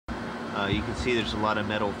You can see there's a lot of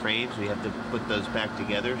metal frames. We have to put those back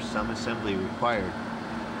together. Some assembly required.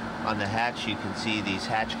 On the hatch, you can see these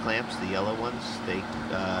hatch clamps, the yellow ones. They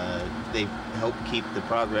help keep the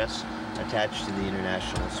Progress attached to the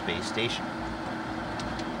International Space Station.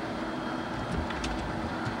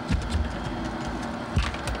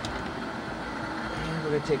 And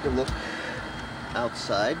we're going to take a look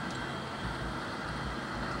outside.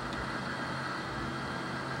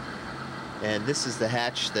 And this is the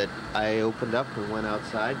hatch that I opened up and went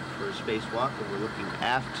outside for a spacewalk, and we're looking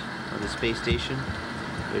aft on the space station.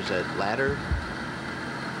 There's a ladder,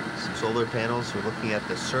 some solar panels. We're looking at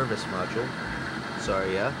the service module,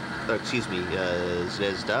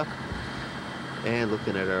 Zvezda, and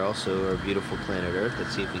looking at our beautiful planet Earth.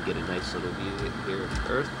 Let's see if we get a nice little view here of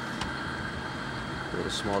Earth. A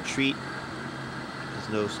little small treat, because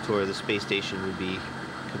no tour of the space station would be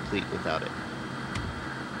complete without it.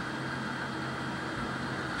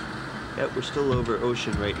 Yep, we're still over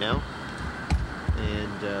ocean right now,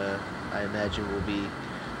 and I imagine we'll be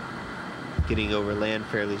getting over land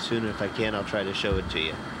fairly soon. If I can, I'll try to show it to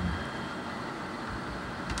you.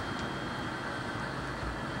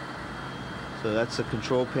 So that's the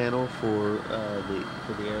control panel for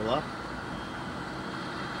the airlock.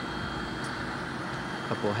 A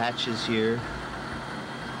couple hatches here,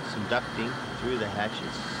 some ducting through the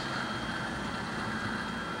hatches.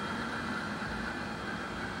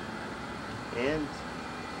 And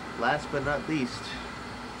last but not least,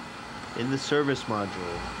 in the service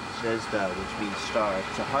module, Zvezda, which means star.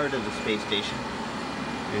 It's the heart of the space station.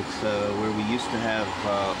 It's where we used to have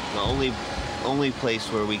the only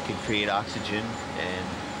place where we could create oxygen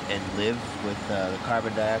and live with the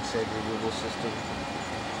carbon dioxide removal system,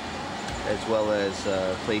 as well as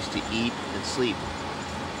a place to eat and sleep.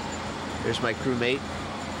 There's my crewmate,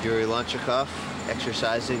 Yuri Lonchikov,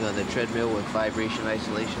 exercising on the treadmill with vibration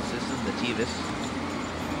isolation system, the TVIS.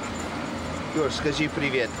 Yur, skажи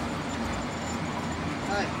привет.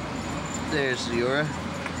 Hi. There's Yura.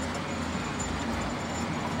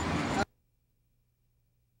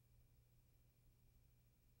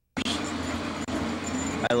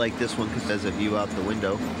 I like this one because it has a view out the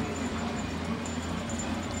window.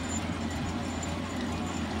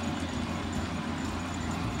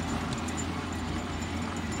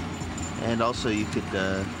 And also you could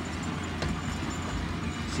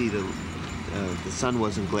see the sun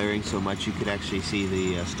wasn't glaring so much. You could actually see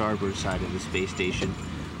the starboard side of the space station,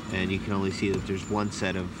 and you can only see that there's one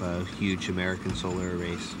set of huge American solar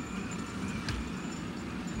arrays.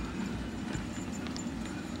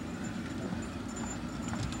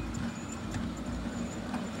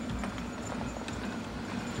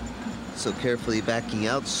 So carefully backing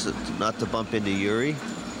out so not to bump into Yuri.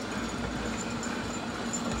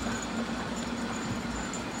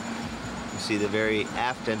 See the very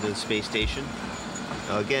aft end of the space station.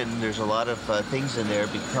 Now again, there's a lot of things in there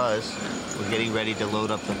because we're getting ready to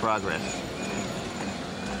load up the Progress.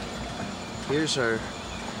 Here's our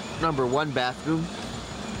 #1 bathroom.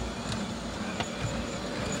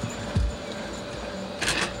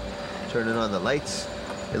 Turning on the lights.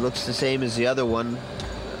 It looks the same as the other one,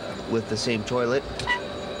 with the same toilet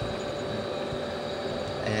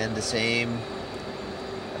and the same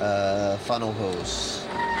funnel hose.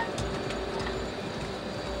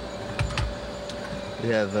 We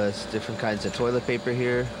have different kinds of toilet paper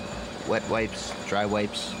here, wet wipes, dry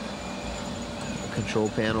wipes, control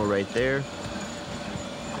panel right there,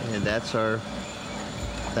 and those are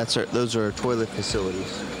our toilet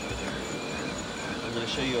facilities. I'm going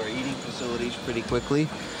to show you our eating facilities pretty quickly,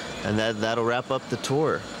 and that'll wrap up the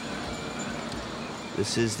tour.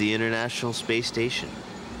 This is the International Space Station.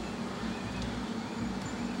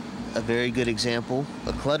 A very good example,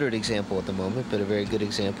 a cluttered example at the moment, but a very good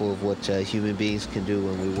example of what human beings can do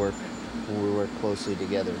when we work closely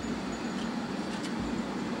together.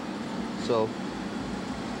 So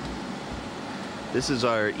this is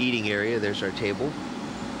our eating area. There's our table,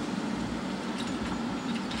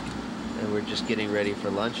 and we're just getting ready for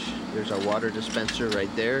lunch. There's our water dispenser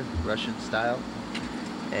right there, Russian style,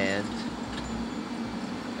 and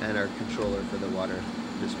our controller for the water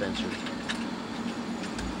dispenser.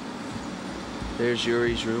 There's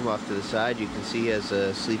Yuri's room off to the side. You can see he has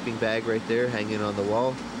a sleeping bag right there hanging on the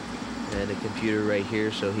wall, and a computer right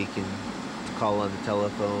here so he can call on the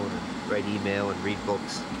telephone and write email and read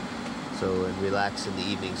books, and relax in the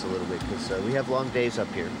evenings a little bit, because we have long days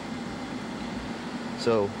up here.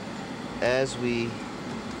 So as we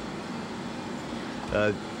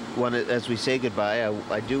say goodbye,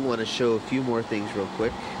 I do want to show a few more things real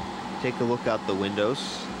quick. Take a look out the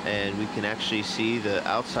windows, and we can actually see the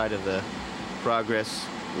outside of the Progress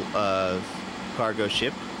cargo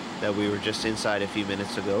ship. that we were just inside a few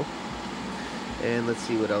minutes ago. And let's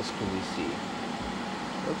see, what else can we see?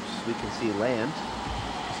 Oops, we can see land.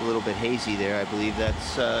 It's a little bit hazy there. I believe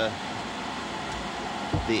that's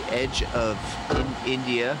the edge of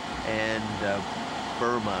India and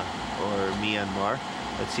Burma or Myanmar.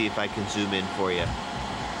 Let's see if I can zoom in for you.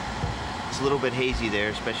 It's a little bit hazy there,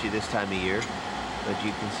 especially this time of year, but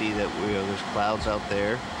you can see that there's clouds out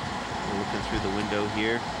there. We're looking through the window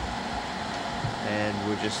here, and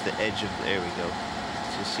we're just the edge of, there we go.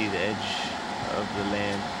 Just see the edge of the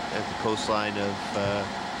land at the coastline of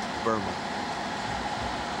Burma.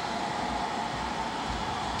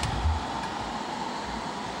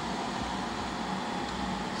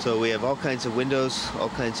 So we have all kinds of windows, all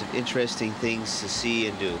kinds of interesting things to see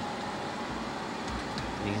and do.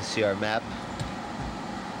 You can see our map.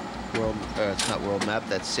 It's not world map,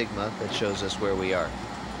 that's Sigma, that shows us where we are.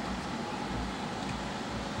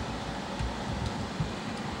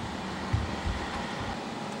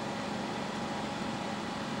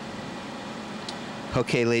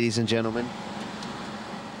 Okay, ladies and gentlemen.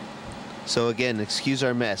 So again, excuse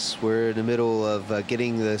our mess. We're in the middle of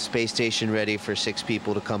getting the space station ready for 6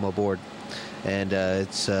 people to come aboard, and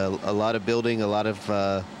it's a lot of building, a lot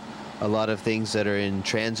of things that are in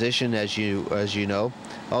transition, as you know.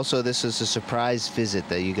 Also, this is a surprise visit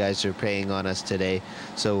that you guys are paying on us today,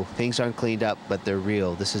 so things aren't cleaned up, but they're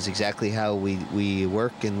real. This is exactly how we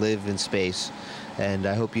work and live in space, and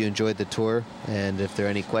I hope you enjoyed the tour. And if there are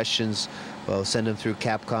any questions, well, send them through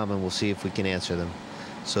Capcom, and we'll see if we can answer them.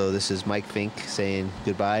 So this is Mike Fincke saying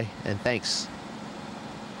goodbye and thanks.